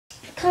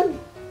Come.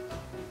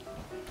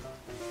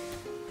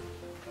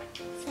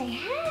 Say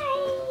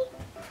hi.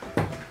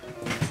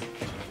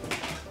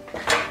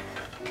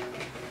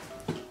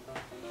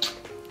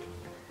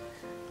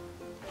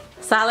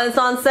 Silence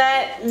on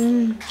set.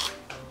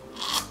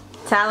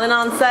 Talent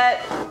on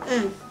set.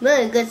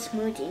 Really good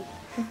smoothie.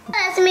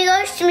 Let's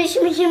go shimmy,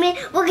 shimmy, shimmy.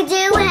 We can do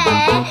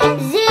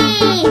it. Z.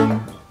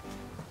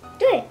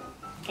 Do it.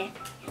 Okay.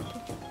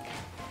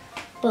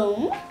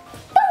 Boom,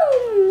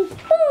 boom,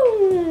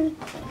 boom.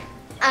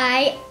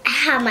 I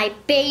have my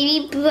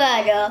baby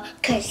brother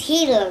because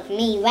he loves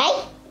me,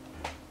 right?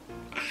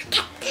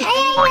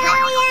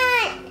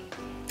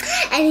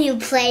 And he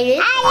played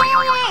it.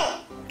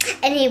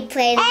 And he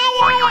played it.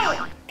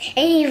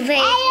 And he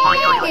played it.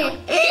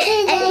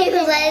 And he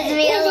loves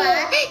me a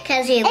lot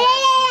because he loves me.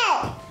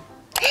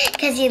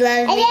 Because he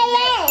loves me.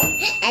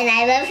 And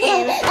I love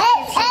him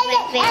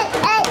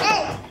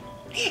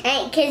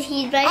because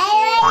he's my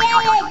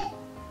favorite.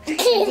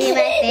 Because he's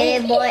my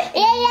favorite boy.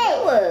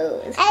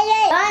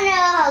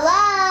 Gunner,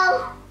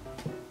 hello.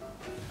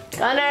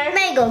 Gunner. Let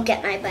me go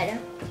get my butter.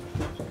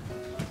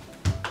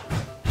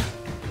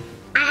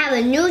 I have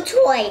a new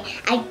toy.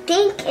 I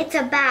think it's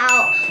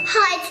about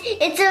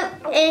it's a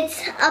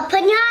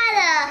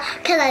pinata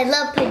because I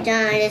love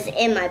pinatas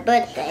in my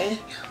birthday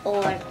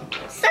or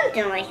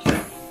something like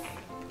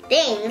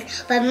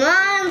things. But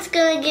Mom's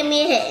gonna give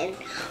me a hint.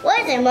 What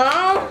is it,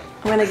 Mom?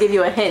 I'm gonna give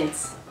you a hint,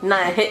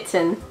 not a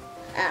hittin'.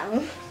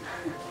 Oh.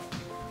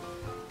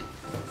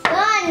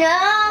 Oh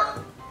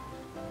no!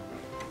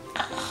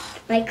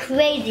 My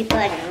crazy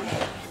butter.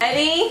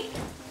 Ready?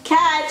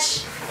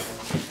 Catch.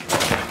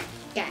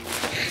 Yeah.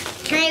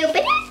 Can I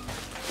open it?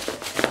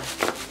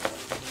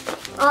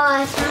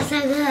 Oh, it smells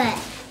so good.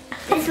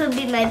 This will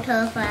be my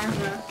pillow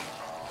forever.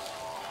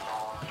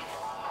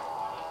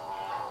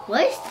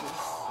 What is this?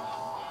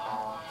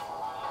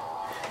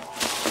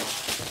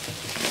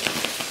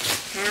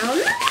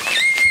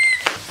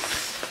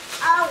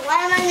 Oh, what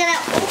am I gonna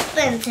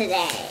open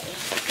today?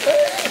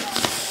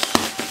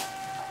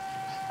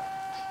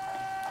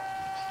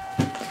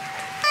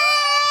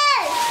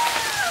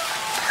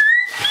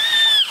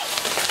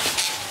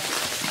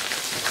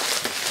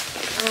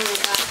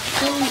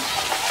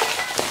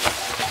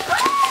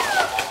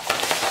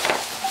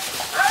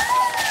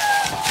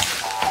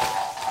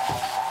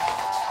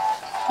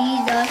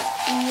 These are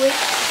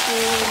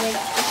switches.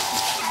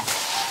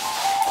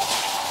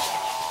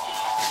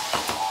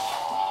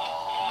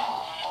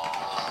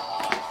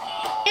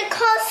 They're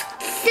called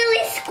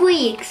silly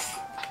squeaks.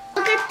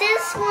 Look at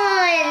this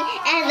one.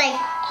 And like,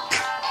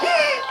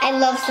 I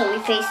love silly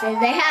faces.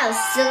 They have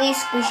silly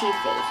squishy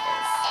faces.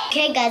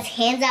 Okay guys,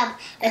 hands up.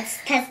 Let's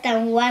test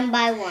them one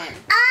by one.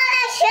 Oh,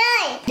 that's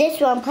right. This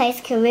one plays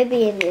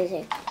Caribbean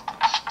music.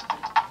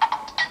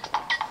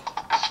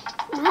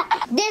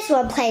 This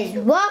one plays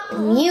rock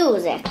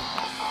music.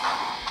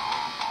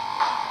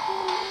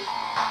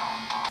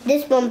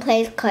 This one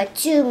plays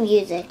cartoon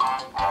music.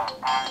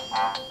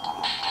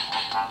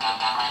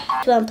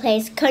 This one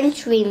plays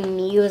country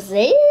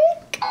music.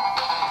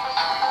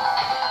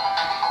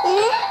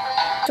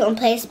 This one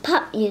plays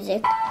pop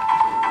music.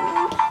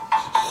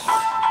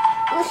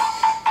 We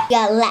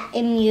got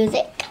Latin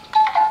music.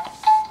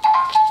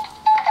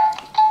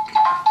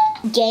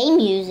 Gay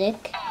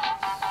music.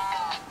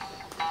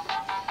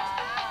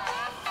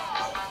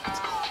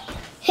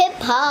 Hip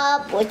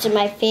hop, which is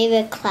my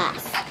favorite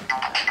class.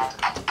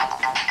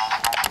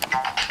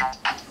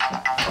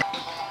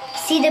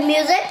 See the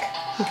music?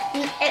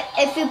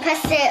 If you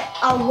press it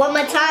one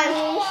more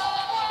time,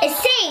 it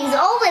sings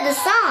over the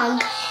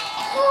song.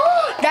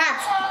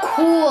 That's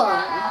cool.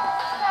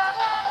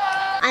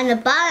 On the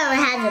bottom it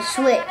has a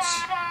switch.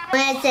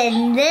 When it's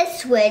in this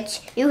switch,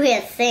 you hear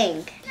it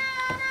sing.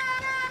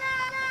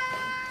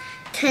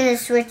 Turn the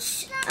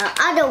switch the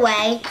other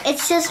way,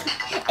 it's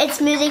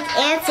music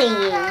and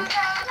singing.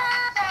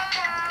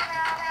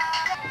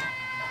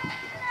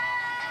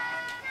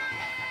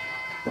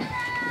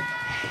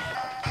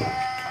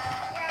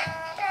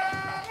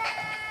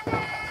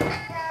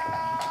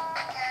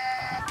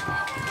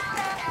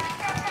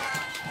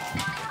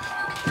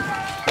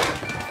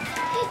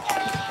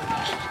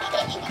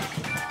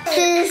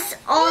 This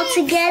all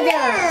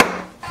together.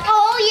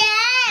 Oh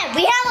yeah,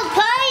 we have a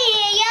party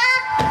here, yeah.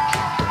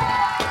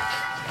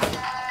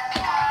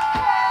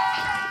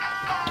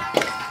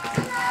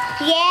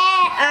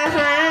 Yeah,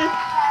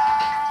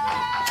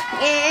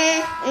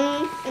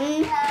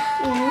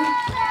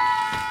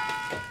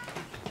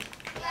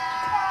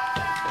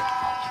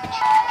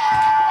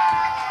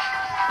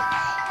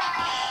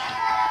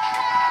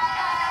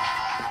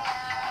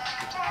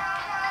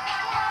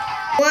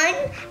 One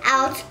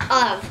out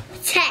of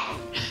 10.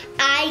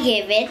 I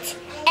give it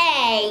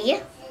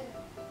a.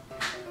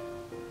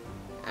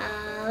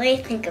 Let me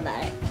think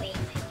about it. Wait.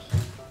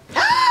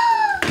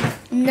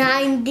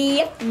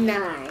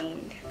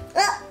 99.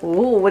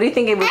 Ooh, what do you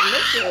think it was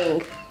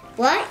missing?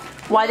 What?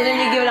 Why didn't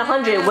you give it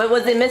 100? What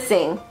was it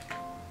missing?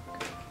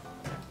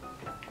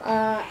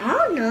 I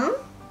don't know.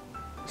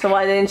 So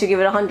why didn't you give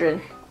it 100?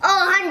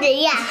 Oh, 100,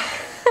 yeah.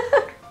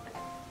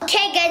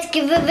 Okay, guys,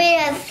 give the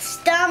video a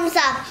thumbs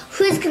up.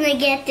 Who's gonna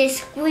get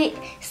this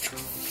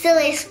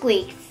silly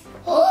squeaks?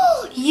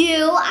 Oh,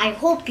 you. I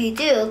hope you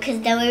do,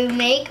 because then we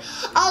make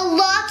a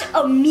lot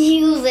of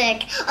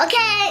music.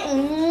 Okay.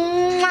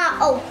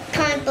 Mwah. Oh,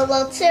 comment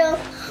below too.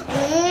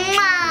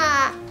 Mwah.